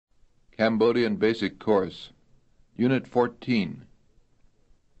Cambodian Basic Course, Unit 14,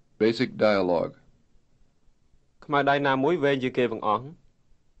 Basic Dialogue. ខ្មែរដៃណាមួយវែងជាងគេបង្អស់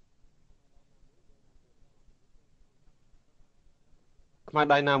ខ្មែរ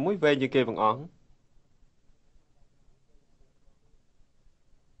ដៃណាមួយវែងជាងគេបង្អស់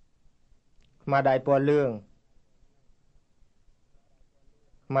ខ្មែរដៃពណ៌លឿង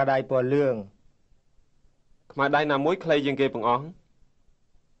ខ្មែរដៃពណ៌លឿងខ្មែរដៃណាមួយខ្លីជាងគេបង្អស់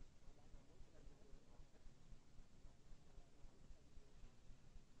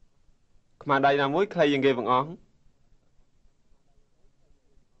ខ្មែរដៃណាមួយខ្លីជាងគេបង្អស់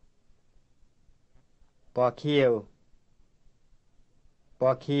ពណ៌ខៀវព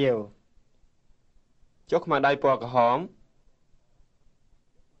ណ៌ខៀវចុះខ្មែរដៃពណ៌ក្រហម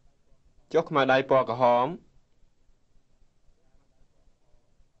ចុះខ្មែរដៃពណ៌ក្រហម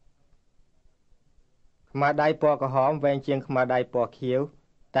ខ្មែរដៃពណ៌ក្រហមវែងជាងខ្មែរដៃពណ៌ខៀវ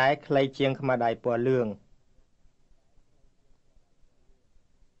តែខ្លីជាងខ្មែរដៃពណ៌លឿង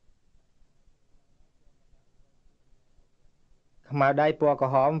ខ្មែរដៃពណ៌ក្រ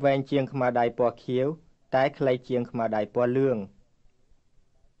ហមវែងជាងខ្មែរដៃពណ៌ខៀវតែខ្លីជាងខ្មែរដៃពណ៌លឿង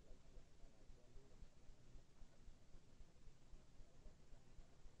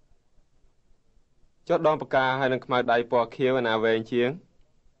ចុះដងផ្កាហើយនឹងខ្មែរដៃពណ៌ខៀវឯណាវែងជាង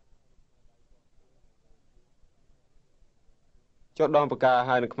ចុះដងផ្កា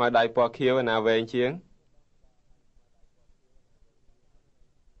ហើយនឹងខ្មែរដៃពណ៌ខៀវឯណាវែងជាង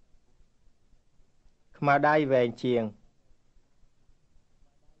ខ្មែរដៃវែងជាង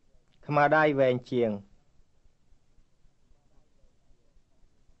ខ្មែរដៃវែងជាង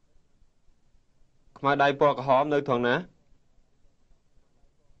ខ្មែរដៃពណ៌ក្រហមនៅត្រង់ណា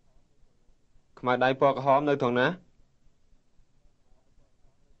ខ្មែរដៃពណ៌ក្រហមនៅត្រង់ណា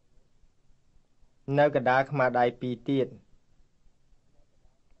នៅកណ្ដាលខ្មែរដៃពីរទៀត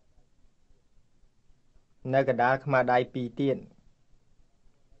នៅកណ្ដាលខ្មែរដៃពីរទៀត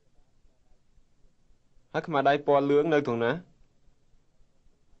ហើយខ្មែរដៃពណ៌លឿងនៅត្រង់ណា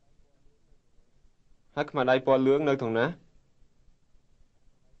ហើយខ្មែរដៃពណ៌លឿងនៅត្រង់ណា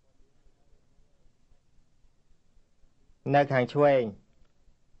នៅខាងឆ្វេង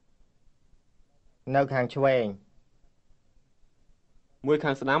នៅខាងឆ្វេងមួយ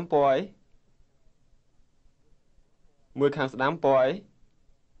ខាងស្ដាំពណ៌អីមួយខាងស្ដាំពណ៌អី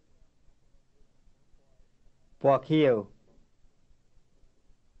ពណ៌ខៀវ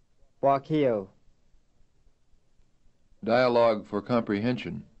ពណ៌ខៀវ Dialogue for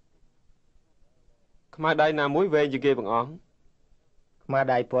Comprehension. ខ្មែរដៃណាមួយវែងជាងគេបង្អស់ខ្មែរ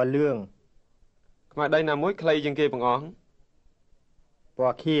ដៃពណ៌លឿងខ្មែរដៃណាមួយខ្លីជាងគេបង្អស់ព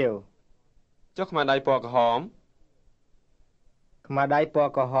ណ៌ខៀវចុះខ្មែរដៃពណ៌ក្រហមខ្មែរដៃពណ៌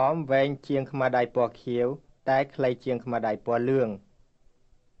ក្រហមវែងជាងខ្មែរដៃពណ៌ខៀវតែខ្លីជាងខ្មែរដៃពណ៌លឿង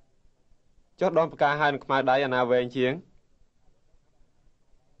ចុះដងផ្កាហើយនឹងខ្មែរដៃឯណាវែងជាង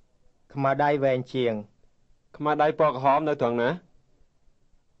ខ្មែរដៃវែងជាងខ្មែរដៃពណ៌ក្រហមនៅត្រង់ណា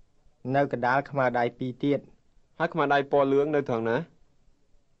នៅកណ្ដាលខ្មែរដៃពីរទៀតហើយខ្មែរដៃពណ៌លឿងនៅត្រង់ណា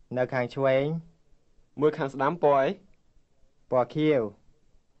នៅខាងឆ្វេងមួយខាងស្ដាំពណ៌អីពណ៌ខៀវ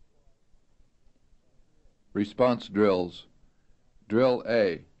Response drills. Drill A.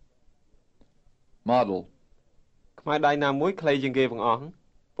 Model. ខ្មែរដៃណាមួយខ្លីជាងគេបង្អស់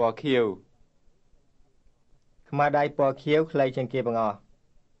ពណ៌ខៀវខ្មែរដៃពណ៌ខៀវខ្លីជាងគេបង្អស់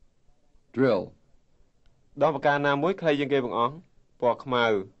Drill. ដងផ្កាណាមួយខ្លីជាងគេបង្អស់ពណ៌ខ្មៅ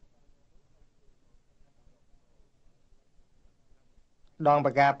ដងប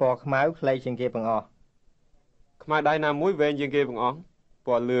កាពណ៌ខ្មៅខ្លីជាងគេបង្អស់ខ្មែរដៃណាមួយវែងជាងគេបង្អស់ព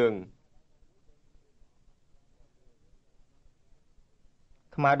ណ៌លឿង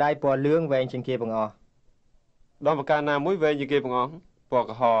ខ្មែរដៃពណ៌លឿងវែងជាងគេបង្អស់ដងផ្កាណាមួយវែងជាងគេបង្អស់ពណ៌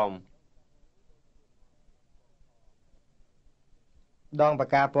ក្រហមដងប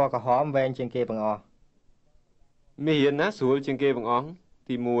កាពណ៌ក្រហមវែងជាងគេបង្អស់មាសរៀនណាស្រួលជាងគេបង្អស់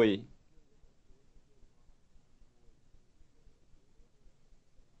ទី1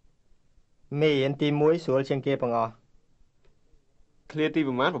មេរៀនទី1ស្រួលជាងគេបង្អស់ឃ្លាទី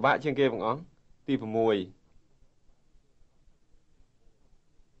ប្រមាណពិបាកជាងគេបង្អស់ទី6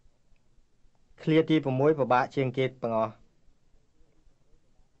ឃ្លាទី6ពិបាកជាងគេបង្អស់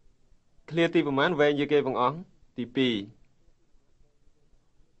ឃ្លាទីប្រមាណវែងជាងគេបង្អស់ទី2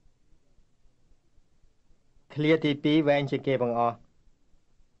ឃ្លាទី2វែងជាងគេបង្អស់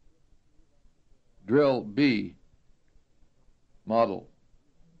Drill B. Model.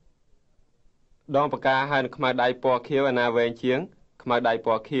 ដងផ្កាហើយនឹងខ្មែរដៃពណ៌ខៀវឯណាវែងជាងខ្មែរដៃព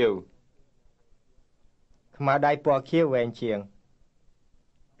ណ៌ខៀវខ្មែរដៃពណ៌ខៀវវែងជាង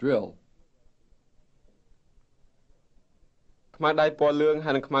Drill. ខ្មៅដៃពណ៌លឿងហើ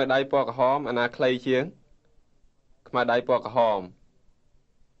យនឹងខ្មៅដៃពណ៌ក្រហមអាណាខ្លីជាងខ្មៅដៃពណ៌ក្រហម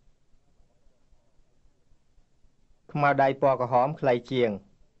ខ្មៅដៃពណ៌ក្រហមខ្លីជាង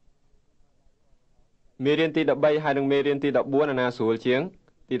មេរៀនទី13ហើយនឹងមេរៀនទី14អាណាស្រួលជាង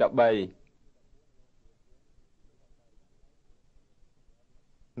ទី13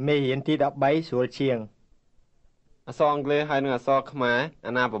 មេរៀនទី13ស្រួលជាង អក្សរអង់គ្លេសហើយនឹងអក្សរខ្មែរ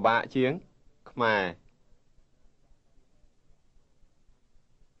អាណាពិបាកជាងខ្មែរ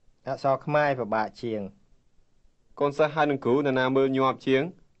អក្សរខ្មែរពិបាកជាង កូនសិស្សហើយនឹងគ្រូនរណាមើលញាប់ជាង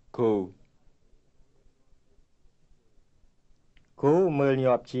គ្រូ គ្រូមើល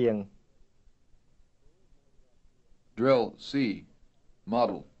ញាប់ជាង Drill C.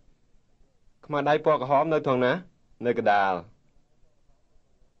 Model. ខ្មៅដៃពណ៌ក្រហមនៅត្រង់ណានៅកណ្ដាល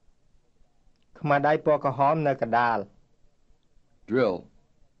ខ្មៅដៃពណ៌ក្រហមនៅកណ្ដាល Drill.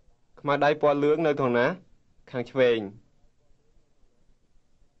 ខ្មៅដៃពណ៌លឿងនៅត្រង់ណាខាងឆ្វេង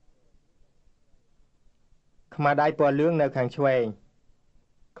ខ្មៅដៃពណ៌លឿងនៅខាងឆ្វេង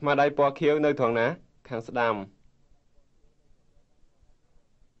ខ្មៅដៃពណ៌ខៀវនៅត្រង់ណាខាងស្ដាំ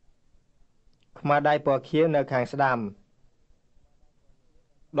ខ្មៅដៃពណ៌ខៀវនៅខាងស្ដាំ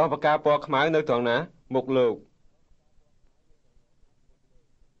ដងពកាពណ៌ខ្មៅនៅត្រង់ណាមុខលោក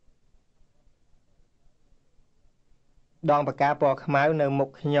ដងពកាពណ៌ខ្មៅនៅមុខ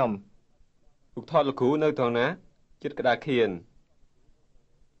ខ្ញុំ រូបថតលោកគ្រូនៅត្រង់ណាជិតក្តារខៀន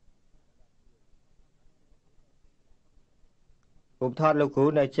រូបថតលោកគ្រូ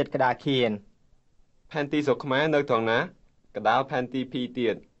នៅជិតក្តារខៀន ផែនទីស្រុកខ្មែរនៅត្រង់ណាកណ្ដាលផែនទី2ទៀ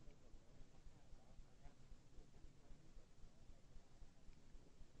ត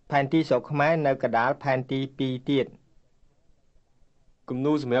ផែនទីស្រុកខ្មែរនៅកណ្ដាលផែនទី2ទៀត គំ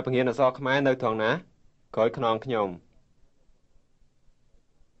នូរសម្រាប់បង្រៀនអក្សរខ្មែរនៅត្រង់ណាក្រោយខ្នងខ្ញុំ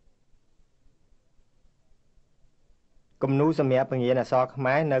គំនូរសម្រាប់បង្រៀនអក្សរខ្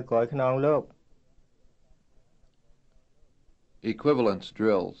មែរនៅក្រោយខ្នងលោក Equivalence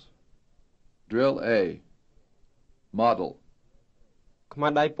drills. Drill A. Model. ខ្មៅ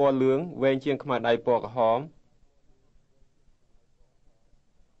ដៃពណ៌លឿងវែងជាងខ្មៅដៃពណ៌ក្រហម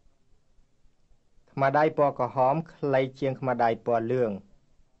ខ្មៅដៃពណ៌ក្រហមខ្លីជាងខ្មៅដៃពណ៌លឿង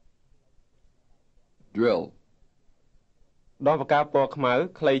Drill. ដងពកាពណ៌ខ្មៅ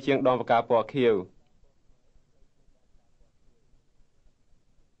ខ្លីជាងដងពកាពណ៌ខៀវ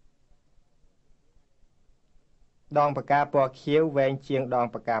ដងពកាពណ៌ខៀវវែងជាងដង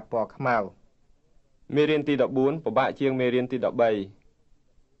ពកាពណ៌ខ្មៅ មេរៀនទី14ពិបាកជាងមេរៀនទី13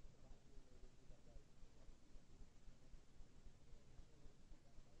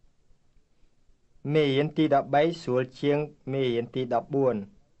 មេរៀនទី13ស្រួលជាងមេរៀនទី14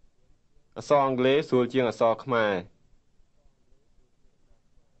 អក្សរអង់គ្លេសស្រួលជាងអក្សរខ្មែរ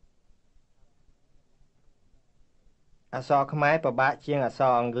អក្សរខ្មែរពិបាកជាងអក្ស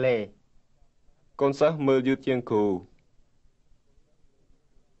រអង់គ្លេស កូនសិស្សមើលយឺតជាងគ្រូ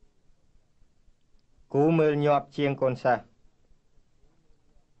គ្រូមើលញាប់ជាងកូនសិស្ស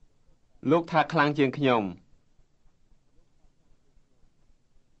លោកថាខ្លាំងជាងខ្ញុំ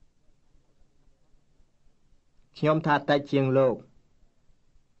ខ្ញុំថាតិចជាងលោក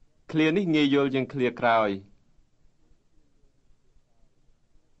ឃ្លានេះងាយយល់ជាងឃ្លាក្រោយ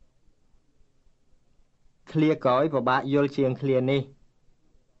ឃ្លាក្រោយពិបាកយល់ជាងឃ្លានេះ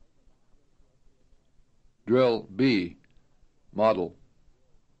Drill B. Model.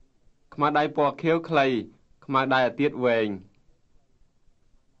 ខ្មៅដៃពណ៌ខៀវខ្លីខ្មៅដៃអាទៀតវែង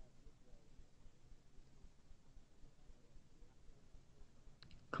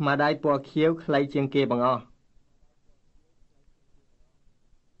ខ្មៅដៃពណ៌ខៀវខ្លីជាងគេបង្អស់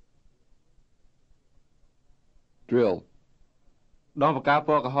Drill. ដងពកាព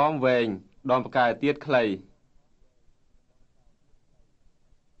ណ៌ក្រហមវែងដងពកាអាទៀតខ្លី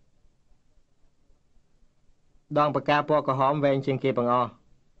ដងពកាពណ៌ក្រហមវែងជាងគេបង្អស់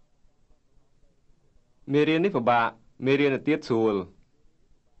មេរៀននេះពិបាកមេរៀនអាទៀតស្រួល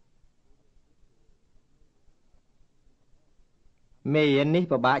មេរៀននេះ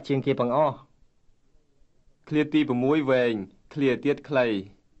ពិបាកជាងគេបង្អស់ ឃ្លាទី6វែងឃ្លាទៀតខ្លី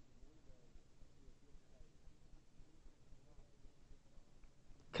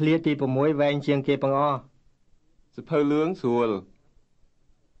ឃ្លាទី6វែងជាងគេបង្អស់ សភៅលឿងស្រួល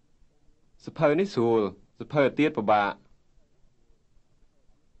សភៅនេះស្រួលសភៅអាទៀតពិបាក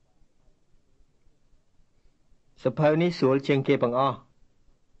សភៅនេះស្រួលជាងគេបង្អស់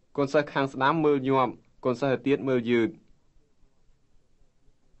កូនសិស្សខាងស្ដាំមើលញាប់កូនសិស្សអាទៀតមើលយឺត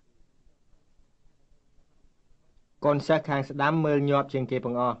កូនសិស្សខាងស្ដាំមើលញាប់ជាងគេប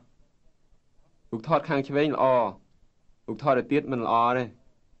ង្អស់ រូបថតខាងឆ្វេងល្អរូបថតអាទៀតមិនល្អទេ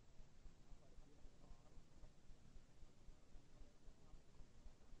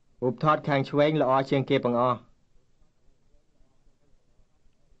ឧបថតខាងឆ្វេងល្អជាងគេបង្អស់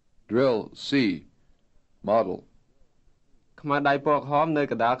Drill C. Model. ខ្មៅដៃពណ៌ក្រហមនៅ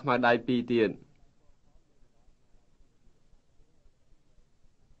កណ្ដាលខ្មៅដៃ2ទៀត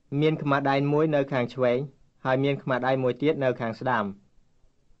មានខ្មៅដៃមួយនៅខាងឆ្វេងហើយមានខ្មៅដៃមួយទៀតនៅខាងស្ដាំ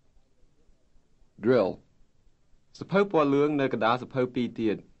Drill. សភៅពណ៌លឿងនៅកណ្ដាលសភៅ2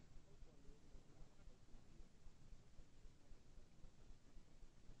ទៀត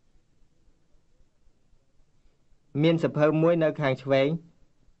មានសភៅមួយនៅខាងឆ្វេង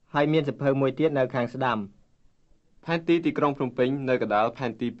ហើយមានសភៅមួយទៀតនៅខាងស្ដាំ ផែនទីទីក្រុងភ្នំពេញនៅកណ្ដាលផែ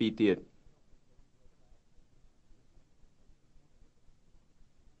នទី2ទៀត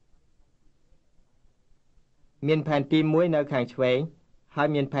មានផែនទីមួយនៅខាងឆ្វេងហើយ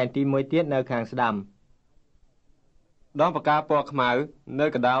មានផែនទីមួយទៀតនៅខាងស្ដាំ ដងផ្កាពណ៌ខ្មៅនៅ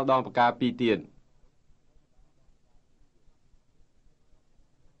កណ្ដាលដងផ្កា2ទៀត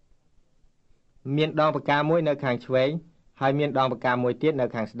មានដងផ្កាមួយនៅខាងឆ្វេងហើយមានដងផ្កាមួយទៀតនៅ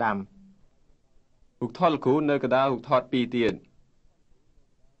ខាងស្ដាំ រូបថតលោកគ្រូនៅកណ្ដាលរូបថត2ទៀត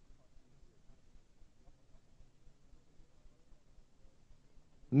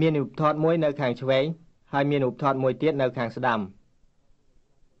មានរូបថតមួយនៅខាងឆ្វេងហើយមានរូបថតមួយទៀតនៅខាងស្ដាំ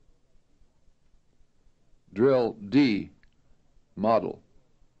Drill D. Model.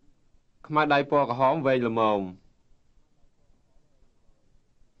 ខ្មៅដៃពណ៌ក្រហមវែងល្មម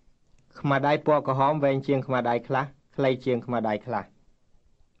ខ្មៅដៃពណ៌ក្រហមវែងជាងខ្មៅដៃខ្លះខ្លីជាងខ្មៅដៃខ្លះ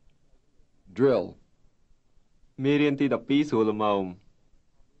Drill. មេរៀនទី12ស្រួលល្មម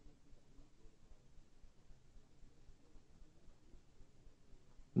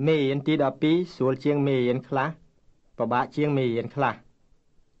មេរៀនទី12ស្រួលជាងមេរៀនខ្លះពិបាកជាងមេរៀនខ្លះ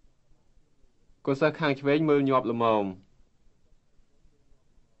កូនសិស្សខាងឆ្វេងមើលញាប់ល្មម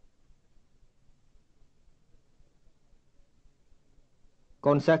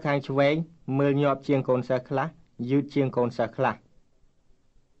កូនសិស្សខាងឆ្វេងមើលញាប់ជាងកូនសិស្សខ្លះយឺតជាងកូនសិស្សខ្លះ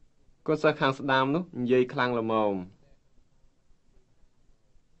កូនសិស្សខាងស្ដាំនោះនិយាយខ្លាំងល្មម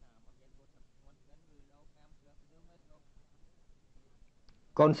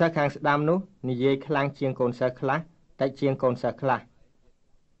កូនសិស្សខាងស្ដាំនោះនិយាយខ្លាំងជាងកូនសិស្សខ្លះតិចជាងកូនសិស្សខ្លះ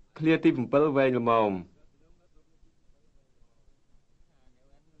ឃ្លាទី7វែងល្មម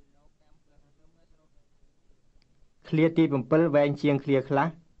ឃ្លាទី7វែងជាងឃ្លាខ្លះ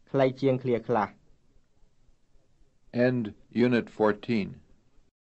ខ្លីជាងឃ្លាខ្លះ End Unit 14.